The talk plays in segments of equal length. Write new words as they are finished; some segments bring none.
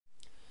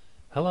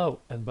Hello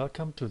and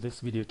welcome to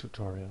this video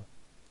tutorial.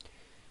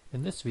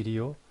 In this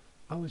video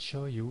I will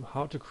show you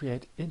how to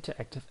create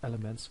interactive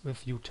elements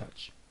with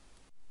UTouch.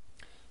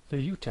 The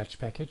UTouch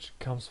package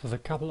comes with a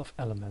couple of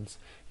elements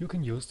you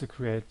can use to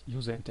create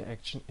user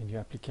interaction in your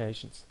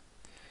applications.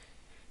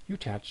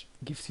 UTouch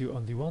gives you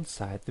on the one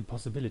side the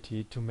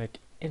possibility to make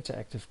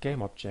interactive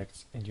game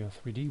objects in your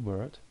 3D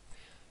world.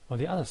 On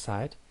the other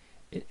side,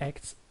 it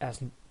acts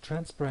as a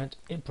transparent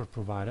input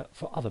provider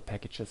for other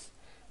packages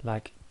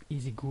like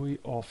easy GUI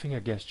or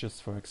finger gestures,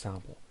 for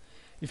example,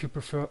 if you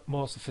prefer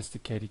more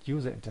sophisticated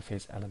user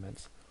interface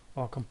elements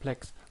or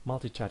complex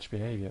multi-touch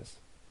behaviors.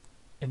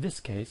 In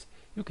this case,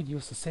 you can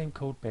use the same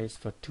code base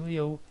for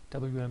 2D,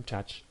 WM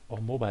Touch or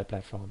mobile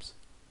platforms.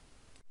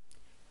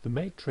 The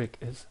main trick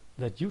is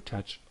that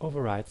UTouch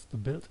overrides the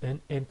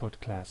built-in input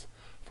class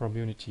from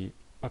Unity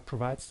but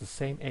provides the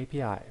same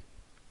API.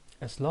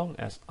 As long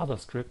as other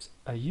scripts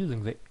are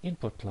using the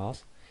input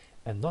class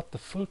and not the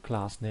full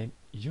class name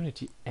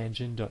Unity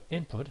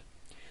engine.input,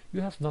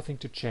 you have nothing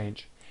to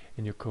change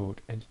in your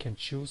code and can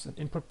choose an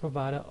input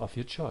provider of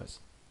your choice.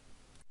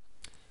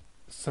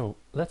 So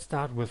let's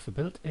start with the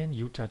built-in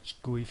UTouch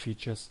GUI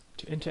features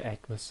to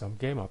interact with some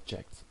game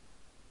objects.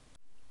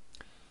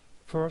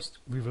 First,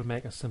 we will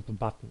make a simple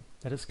button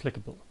that is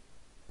clickable.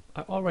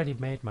 I already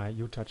made my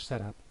UTouch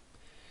setup.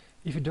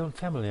 If you don't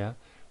familiar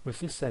with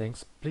these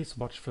settings, please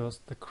watch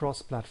first the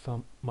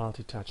cross-platform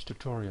multi-touch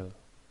tutorial.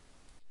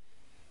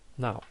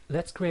 Now,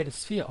 let's create a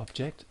sphere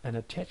object and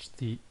attach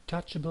the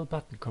touchable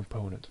button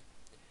component.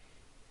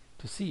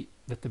 To see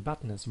that the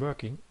button is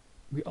working,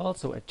 we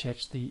also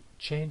attach the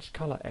change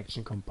color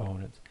action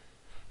component,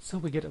 so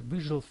we get a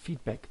visual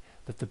feedback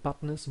that the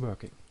button is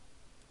working.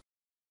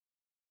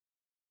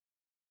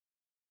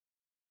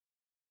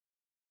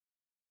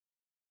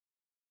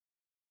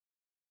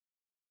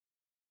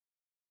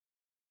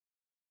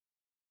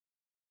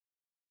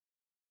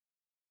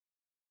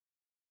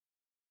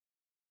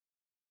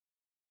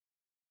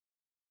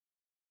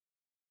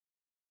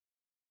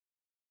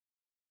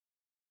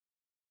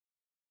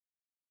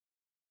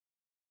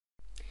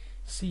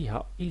 See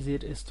how easy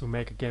it is to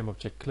make a game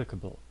object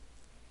clickable.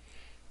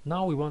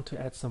 Now we want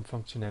to add some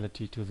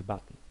functionality to the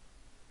button.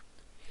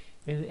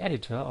 In the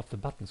editor of the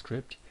button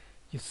script,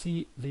 you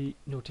see the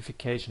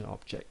notification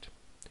object.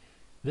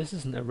 This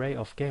is an array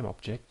of game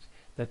objects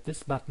that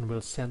this button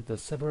will send the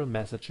several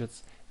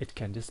messages it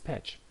can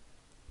dispatch.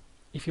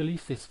 If you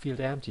leave this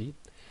field empty,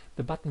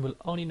 the button will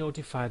only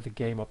notify the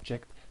game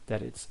object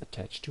that it's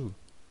attached to.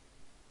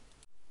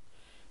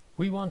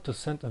 We want to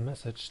send a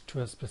message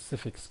to a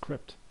specific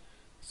script.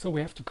 So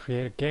we have to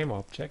create a game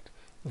object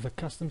with a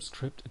custom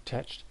script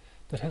attached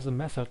that has a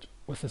method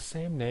with the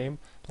same name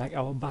like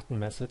our button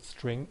message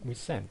string we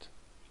sent.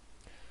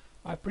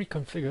 I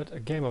pre-configured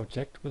a game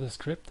object with a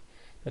script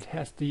that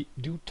has the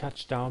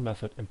doTouchDown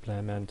method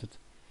implemented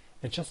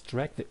and just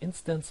drag the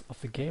instance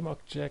of the game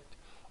object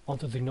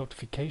onto the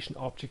notification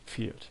object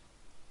field.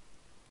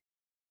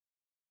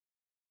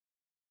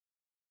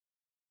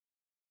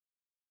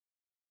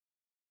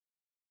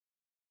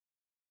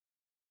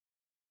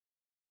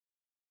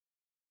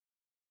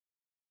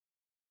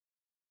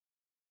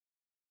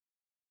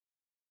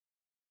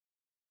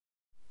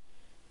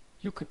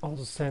 You can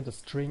also send a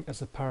string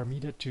as a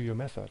parameter to your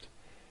method.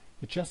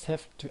 You just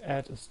have to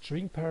add a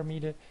string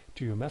parameter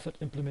to your method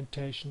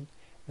implementation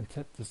and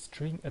set the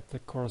string at the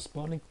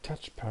corresponding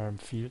touchParam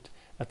field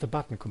at the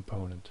button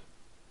component.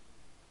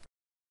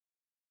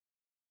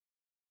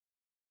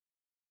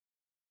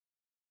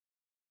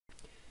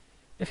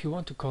 If you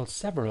want to call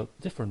several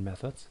different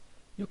methods,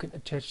 you can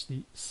attach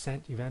the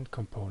sendEvent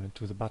component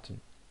to the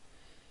button.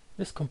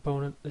 This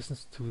component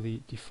listens to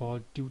the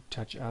default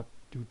doTouchUp,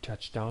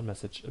 doTouchDown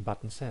message a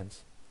button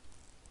sends.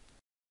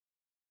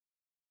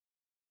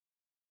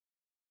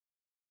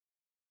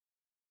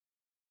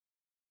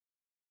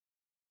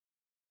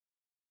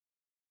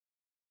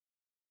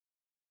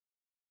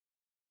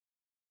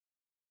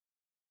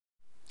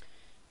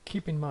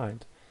 Keep in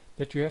mind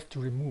that you have to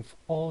remove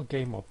all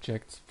game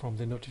objects from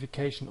the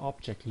notification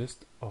object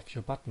list of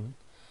your button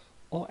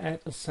or add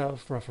a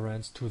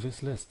self-reference to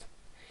this list.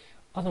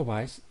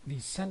 Otherwise, the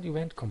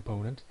sendEvent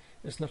component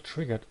is not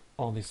triggered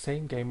on the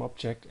same game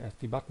object as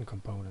the button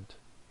component.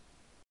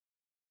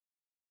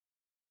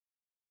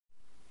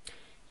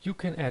 You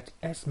can add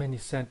as many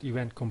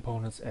sendEvent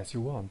components as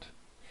you want.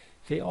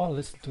 They all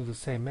listen to the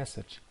same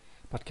message,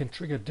 but can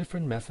trigger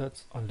different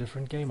methods on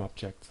different game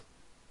objects.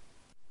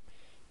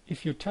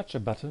 If you touch a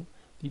button,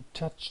 the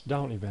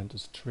touchDown event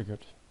is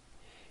triggered.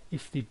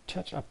 If the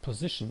touchUp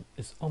position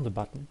is on the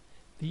button,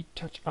 the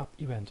touchUp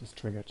event is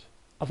triggered.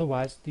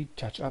 Otherwise, the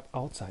touchUp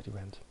outside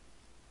event.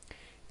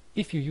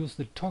 If you use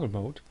the toggle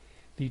mode,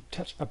 the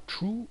touchUp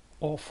true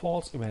or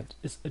false event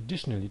is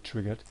additionally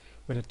triggered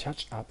when a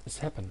touchUp is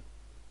happen.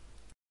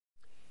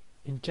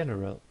 In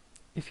general,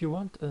 if you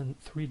want a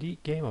 3D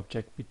game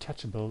object be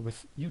touchable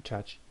with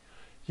UTouch,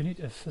 you need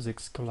a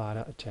physics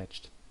collider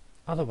attached.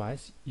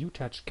 Otherwise,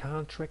 UTouch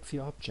can't track the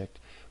object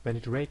when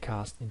it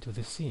raycasts into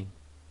the scene.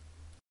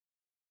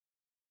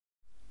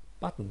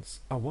 Buttons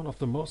are one of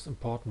the most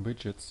important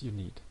widgets you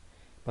need.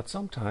 But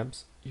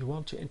sometimes you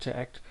want to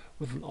interact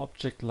with an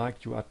object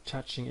like you are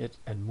touching it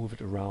and move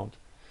it around,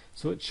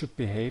 so it should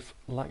behave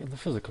like in the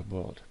physical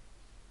world.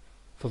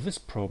 For this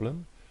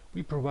problem,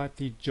 we provide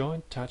the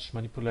joint touch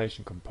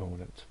manipulation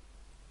component.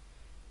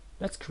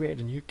 Let's create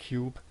a new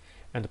cube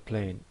and a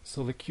plane,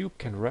 so the cube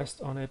can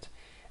rest on it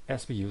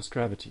as we use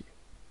gravity.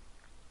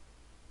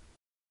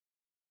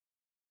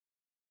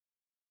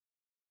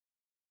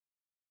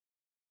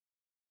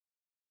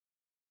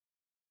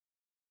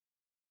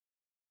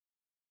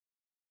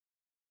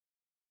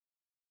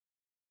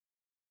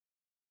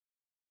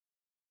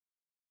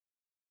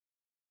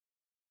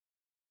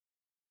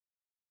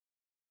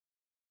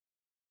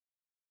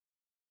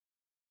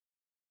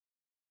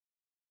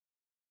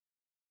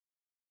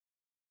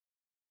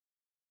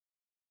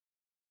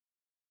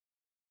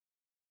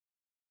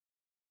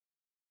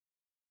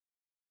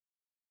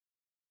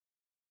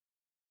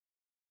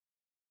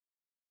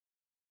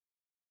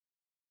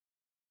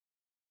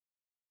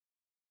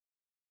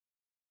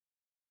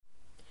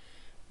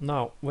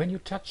 Now, when you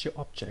touch your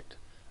object,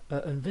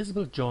 an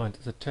invisible joint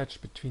is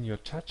attached between your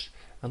touch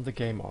and the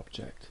game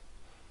object.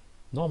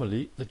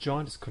 Normally, the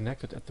joint is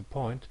connected at the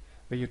point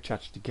where you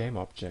touch the game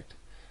object,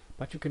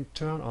 but you can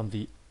turn on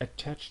the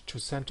Attach to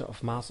Center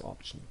of Mass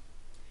option.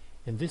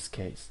 In this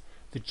case,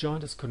 the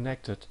joint is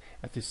connected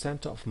at the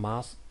center of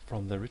mass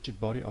from the rigid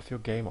body of your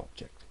game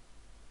object.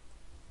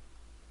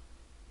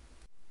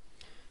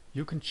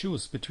 You can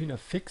choose between a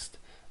fixed,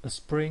 a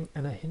spring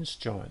and a hinge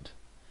joint.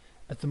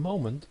 At the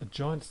moment a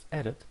joint is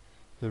added,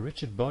 the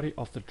rigid body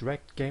of the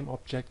dragged game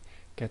object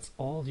gets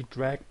all the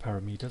drag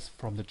parameters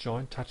from the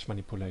joint touch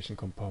manipulation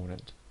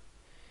component.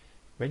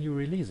 When you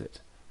release it,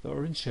 the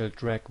original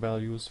drag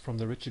values from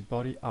the rigid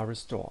body are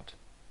restored.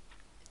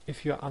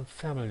 If you are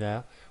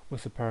unfamiliar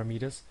with the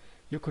parameters,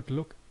 you could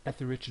look at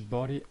the rigid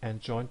body and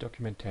joint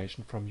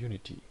documentation from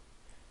Unity.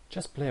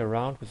 Just play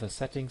around with the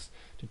settings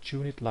to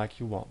tune it like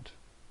you want.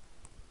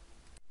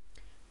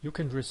 You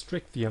can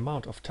restrict the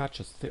amount of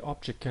touches the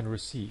object can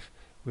receive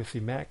with the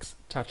Max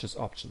Touches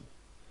option.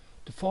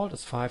 Default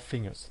is 5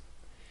 fingers.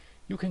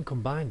 You can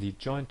combine the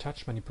joint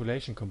touch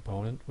manipulation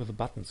component with a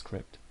button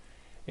script.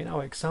 In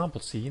our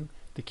example scene,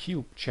 the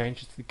cube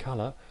changes the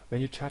color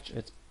when you touch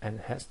it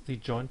and has the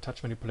joint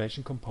touch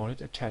manipulation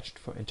component attached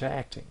for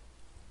interacting.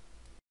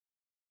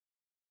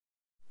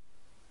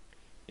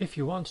 If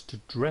you want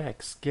to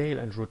drag, scale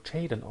and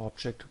rotate an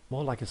object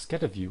more like a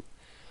scatter view,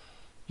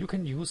 you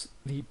can use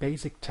the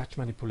basic touch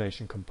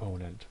manipulation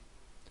component.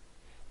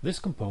 This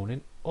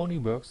component only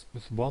works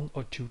with 1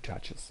 or 2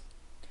 touches.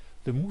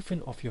 The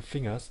movement of your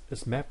fingers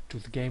is mapped to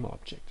the game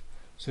object,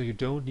 so you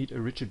don't need a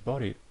rigid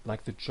body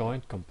like the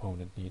joint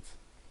component needs.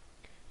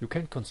 You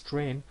can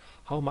constrain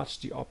how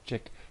much the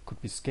object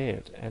could be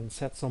scaled and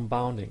set some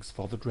boundings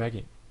for the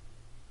dragging.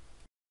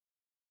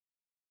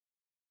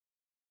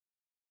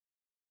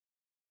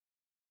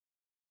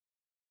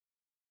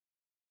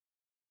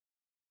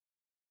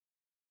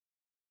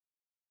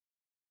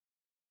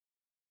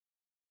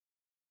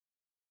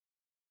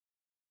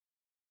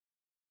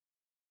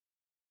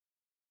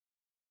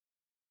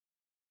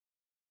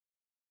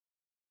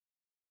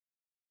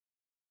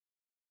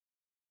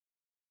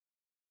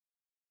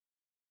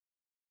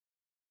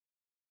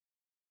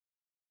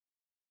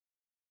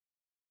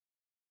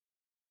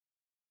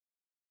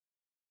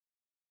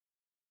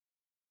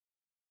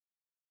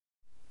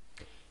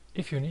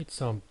 If you need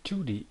some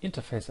 2D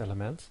interface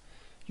elements,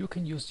 you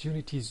can use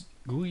Unity's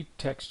GUI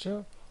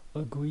texture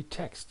or GUI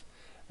text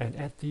and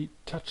add the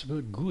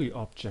touchable GUI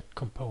object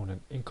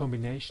component in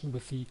combination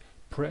with the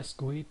press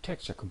GUI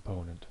texture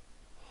component.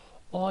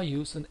 Or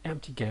use an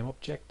empty game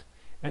object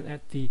and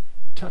add the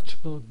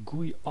touchable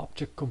GUI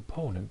object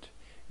component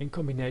in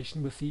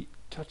combination with the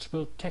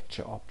touchable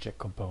texture object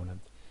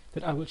component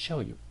that I will show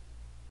you.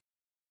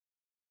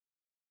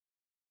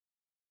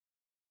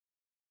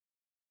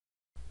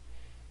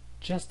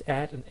 Just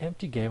add an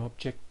empty game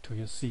object to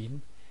your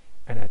scene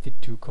and add the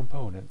 2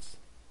 components.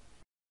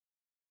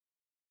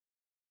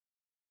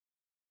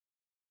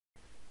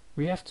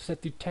 We have to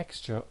set the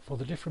texture for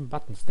the different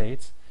button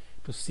states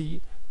to see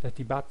that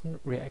the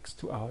button reacts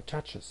to our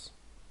touches.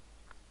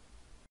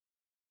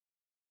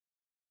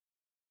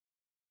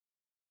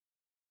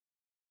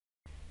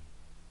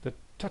 The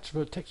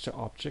touchable texture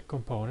object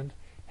component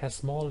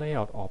has more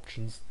layout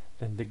options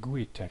than the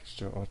GUI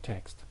texture or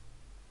text.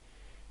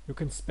 You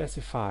can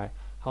specify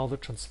how the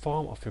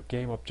transform of your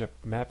game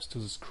object maps to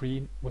the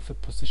screen with the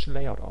position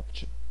layout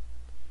option.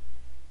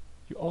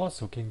 You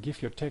also can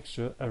give your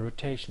texture a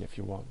rotation if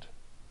you want.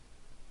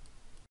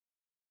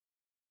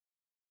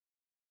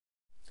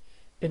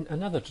 In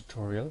another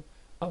tutorial,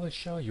 I will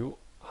show you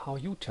how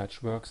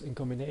UTouch works in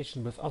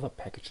combination with other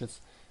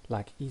packages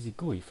like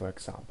EasyGUI, for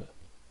example.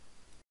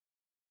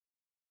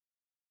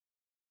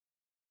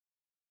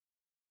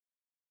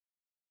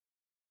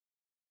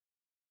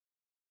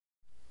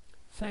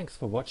 Thanks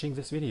for watching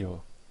this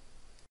video.